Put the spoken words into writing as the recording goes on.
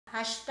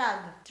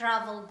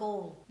#travel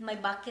goal. My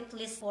bucket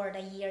list for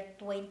the year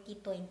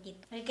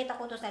 2020. Nakikita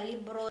ko to sa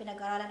libro,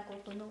 pinag-aralan ko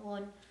to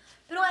noon.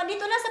 Pero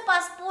andito na sa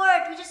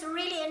passport, which is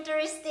really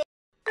interesting.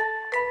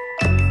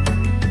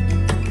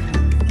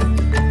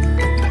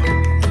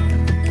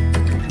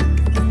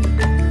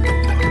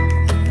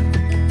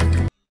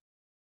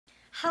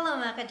 Hello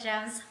mga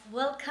ka-jams!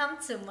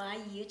 Welcome to my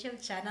YouTube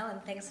channel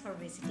and thanks for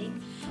visiting.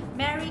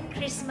 Merry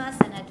Christmas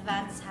and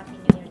advance Happy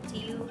New Year to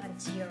you and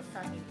to your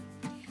family.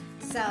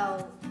 So,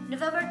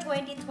 November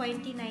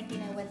 2019,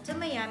 I went to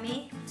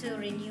Miami to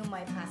renew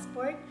my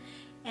passport.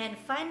 And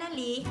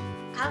finally,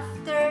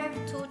 after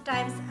 2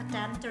 times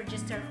attempt to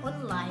register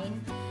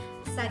online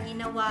sa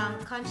ginawang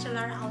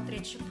Consular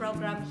Outreach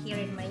Program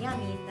here in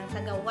Miami ng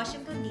taga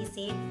Washington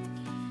DC,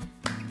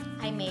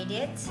 I made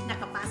it.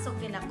 Nakapasok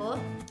din ako.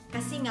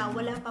 Kasi nga,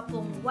 wala pa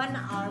pong 1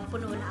 hour,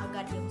 puno na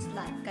agad yung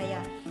slot. Kaya,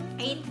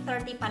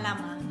 8:30 pa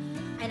lamang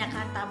ay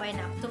nakatabay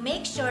na. To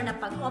make sure na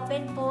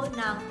pag-open po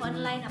ng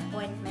online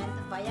appointment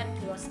via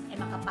kiosk, ay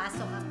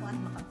makapasok ako at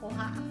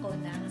makakuha ako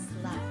ng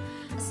slot.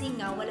 Kasi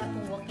nga, wala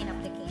pong walk-in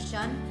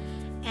application.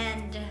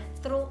 And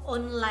through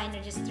online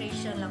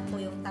registration lang po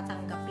yung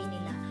tatanggapin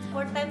nila.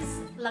 4 times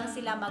lang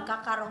sila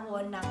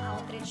magkakaroon ng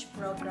outreach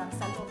program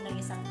sa loob ng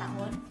 1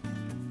 taon.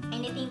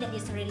 Anything that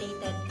is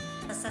related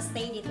sa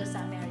stay dito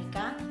sa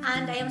Amerika.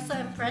 And I am so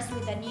impressed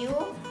with the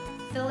new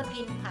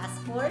Philippine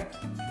passport.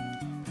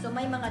 So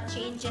may mga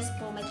changes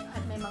po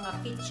at may mga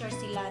features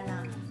sila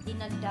na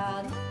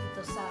dinagdag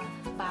dito sa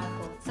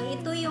bago. So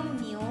ito yung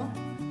new,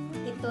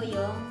 ito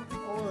yung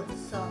old.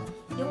 So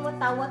yung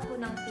watawat po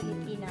ng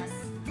Pilipinas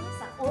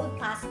sa old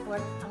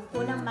passport, ang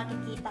unang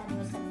makikita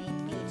niyo sa main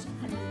page.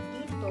 Ano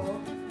dito,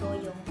 ito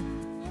yung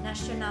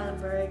national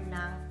bird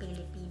ng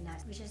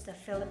Pilipinas, which is the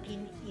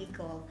Philippine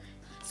eagle.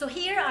 So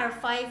here are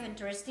 5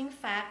 interesting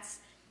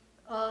facts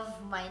of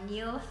my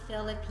new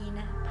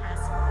Philippine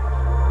passport.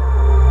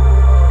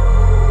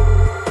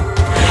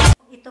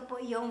 Ito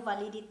po yung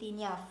validity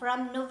niya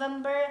from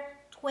November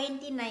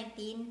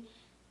 2019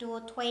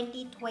 to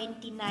 2029.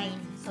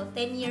 So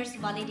 10 years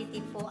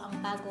validity po ang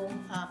bagong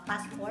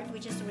passport,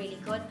 which is really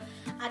good.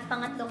 At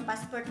pangatlong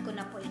passport ko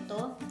na po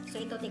ito. So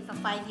ito tigpa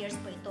 5 years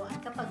po ito.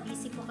 At kapag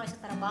busy po kayo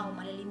sa trabaho,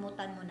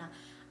 malilimutan mo na,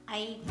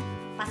 ay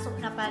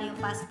pasok na pala yung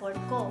passport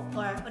ko.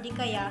 Or o di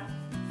kaya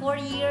 4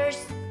 years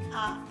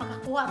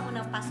pagkakuha mo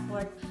ng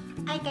passport,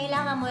 ay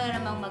kailangan mo na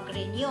namang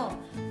mag-renew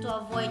to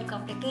avoid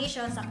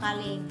complications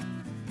sakaling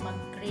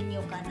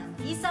mag-renew ka ng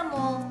visa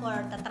mo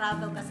or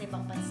ta-travel ka sa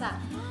ibang bansa.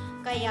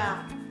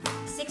 Kaya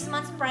 6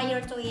 months prior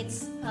to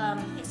its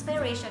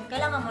expiration,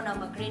 kailangan mo na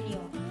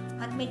mag-renew.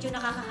 At medyo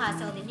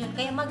nakaka-hassle din yun.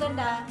 Kaya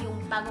maganda yung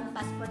bagong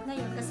passport na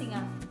yun kasi nga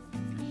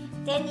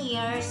 10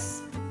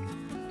 years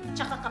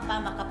tsaka ka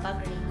pa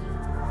makapag-renew.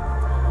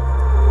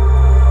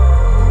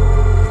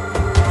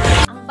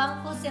 Ang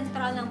Bangko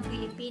Sentral ng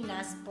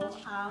Pilipinas po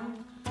ang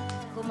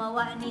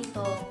gumawa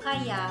nito,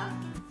 kaya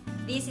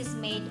this is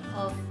made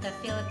of the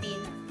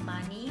Philippine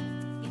money,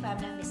 if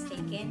I'm not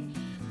mistaken.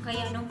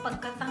 Kaya nung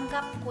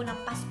pagkatanggap ko ng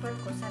passport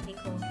ko, sabi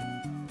ko,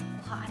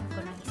 kuhaan ko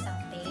ng isang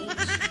page.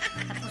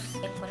 Tapos,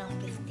 ko ng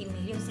 50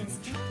 million since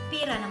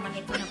pira naman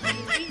ito ng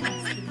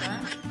Pilipinas, di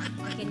ba?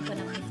 Bigyan ko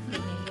ng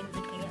 50 million,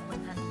 di kaya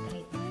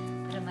 100.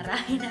 Para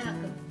marami na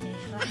ako.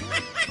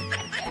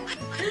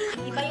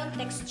 Iba yung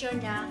texture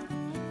niya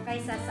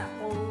kaysa sa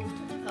old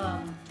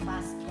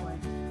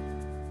passport.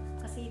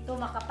 Kasi ito,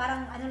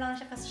 parang ano lang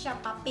siya kasi siya,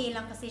 papel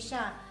lang kasi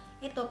siya.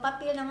 Ito,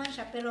 papel naman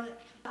siya, pero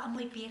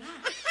amoy pira.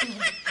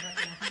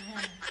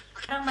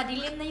 Parang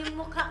madilim na yung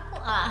mukha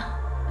ko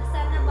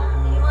Nasaan na ba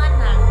ang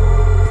liwanag?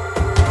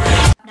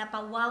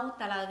 Napawaw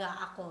talaga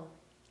ako.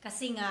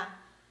 Kasi nga,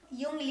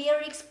 yung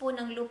lyrics po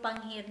ng Lupang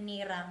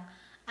Hirnirang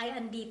ay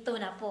andito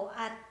na po.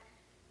 At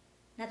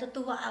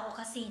natutuwa ako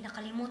kasi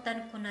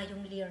nakalimutan ko na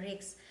yung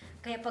lyrics.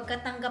 Kaya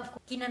pagkatanggap ko,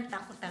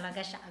 kinanta ko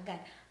talaga siya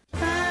agad.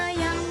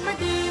 Sayang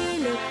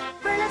madili,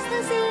 perlas na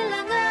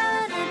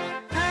silanganin,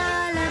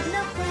 halad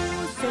na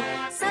puso,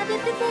 sa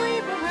dibdib mo'y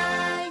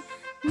buhay.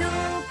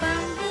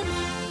 Lupang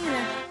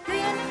hinira,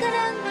 kuyan ka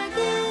ng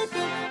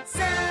magitin,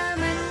 sa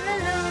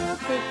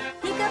manlalote,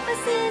 di ka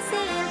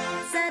pasisiin,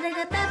 sa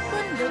dagat at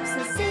bundok,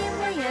 sa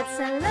simoy at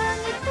sa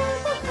langit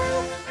pupupo,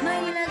 may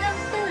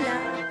ilagang tula,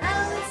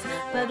 awis,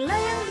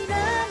 paglayang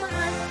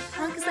dinamahan,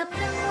 ang kasap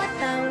ng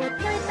watawat,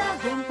 may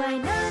tagumpay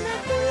na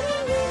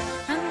nakiringin,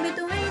 ang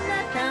bituin na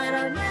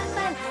taraw niyang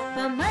tal,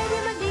 pamay di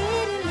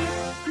magdirilim,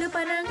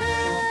 lupa ng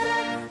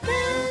harap,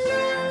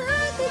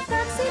 kalahati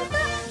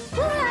pagsinta,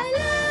 buhay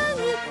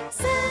langit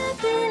sa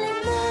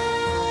kiling mo.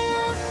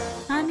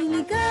 Aming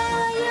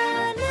ligaya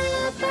na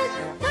pag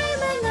may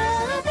mga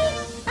api,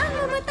 ang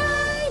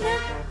mamatay na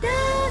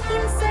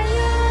dahil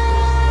sa'yo.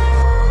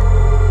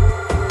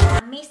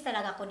 Amazed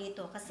talaga ako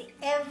dito kasi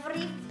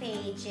every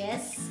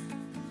pages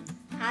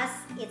has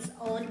its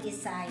own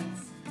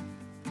designs.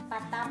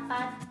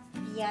 Patapat,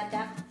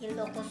 Biadak,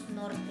 Ilocos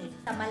Norte,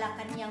 sa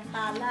Malacanang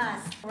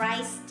Palace,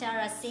 Rice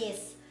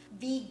Terraces,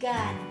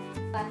 Vigan,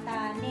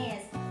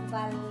 Batanes,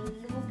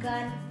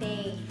 Balugan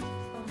Bay,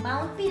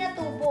 Mount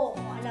Pinatubo.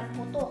 Alam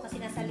ko to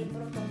kasi nasa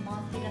libro itong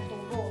Mount Pinatubo.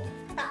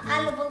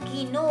 Taal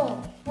Volcano,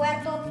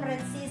 Puerto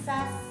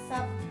Princesa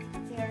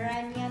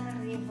Subterranean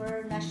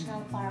River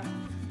National Park,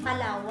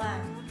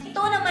 Palawan. Ito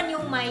naman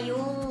yung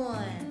Mayon,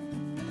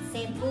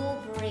 Cebu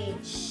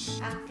Bridge,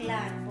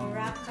 Aklan,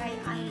 Boracay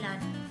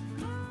Island,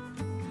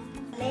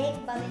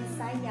 Lake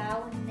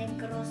Balinsayao,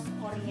 Negros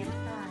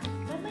Oriental.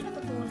 Pero may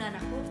natutunan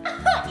ako.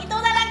 Ito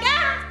talaga!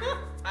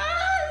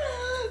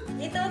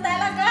 Ito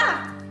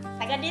talaga!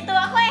 Taga dito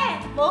ako eh!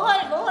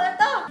 Bohol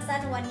to!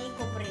 San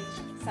Juanico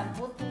Bridge,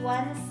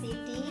 Sambutuan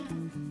City,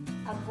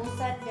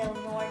 Agusa del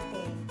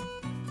Norte,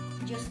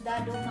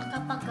 Diosdado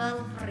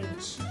Macapagal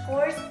Bridge,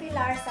 Force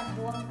Pilar,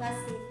 Zamboanga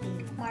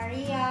City,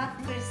 Maria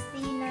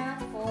Cristina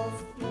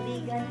Falls,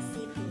 Iligan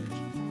City,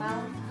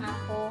 Mount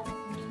Apo,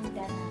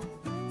 Mindanao,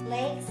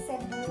 Lake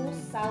Cebu,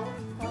 South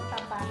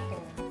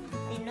Cotabato,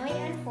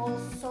 Pinoyan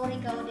Falls,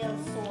 Surigao del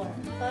Sur,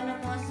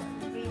 Autonomous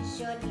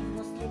Region in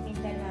Muslim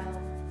Mindanao,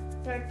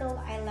 Turtle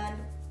Island,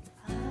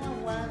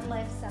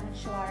 Wildlife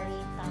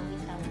Sanctuary,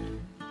 Tawi-Tawi.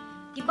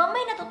 Di ba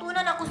may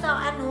natutunan ako sa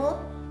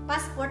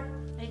passport?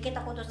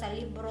 Nakikita ko to sa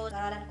libro,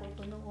 aralan ko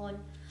to noon.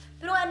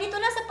 Pero andito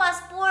na sa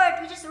passport,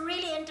 which is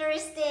really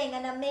interesting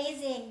and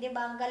amazing. Di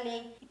ba? Ang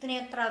galing. Ito na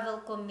yung travel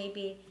ko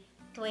maybe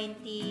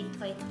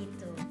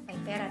 2022. May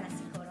pera na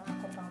siguro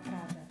ako pang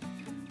travel.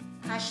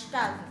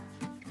 Hashtag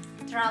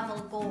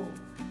travel goal.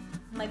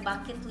 May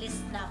bucket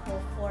list na ako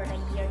for the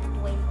year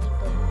 2022.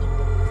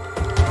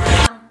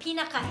 Ang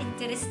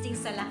pinaka-interesting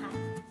sa lahat.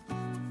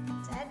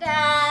 Tada!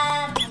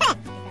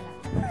 Teka lang.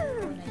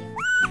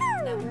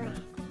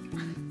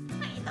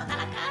 Ito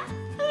talaga.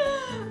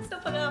 So,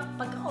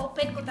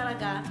 pag-open ko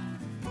talaga,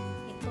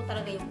 ito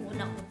talaga yung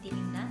una kong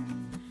tinignan.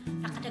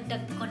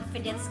 Nakadagdag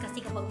confidence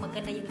kasi kapag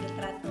maganda yung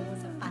litrato mo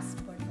sa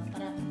passport mo.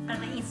 Parang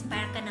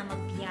na-inspire ka na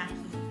magbiyahe.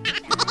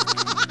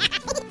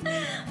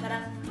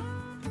 Parang,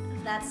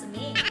 that's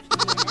me.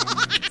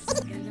 Yes.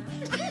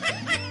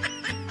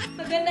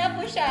 Maganda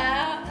po siya.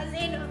 As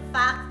in,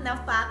 fact na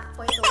fact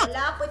po ito.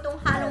 Wala po itong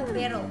halong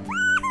pero.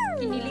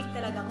 Kinilig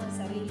talaga ako sa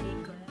sarili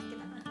ko.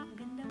 Ang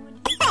ganda mo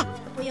dito.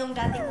 Ito po yung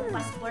dati kong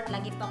passport.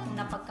 Lagi pa akong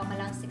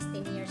napagkamalang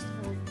 16 years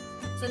old.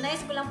 So,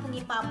 nice ko lang pong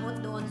ipabot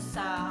doon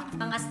sa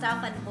mga staff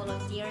and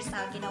volunteers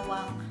sa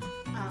ginawang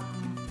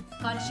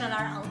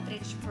Consular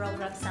Outreach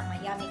Program sa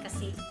Miami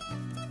kasi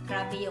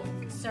grabe yung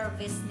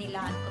service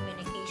nila at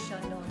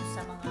communication doon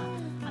sa mga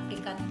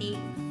aplikante.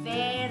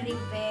 Very,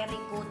 very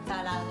good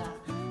talaga.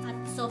 At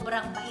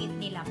sobrang bait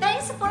nila.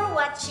 Thanks for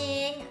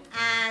watching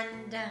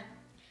and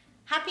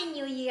Happy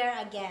New Year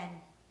again.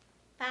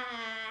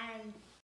 Bye!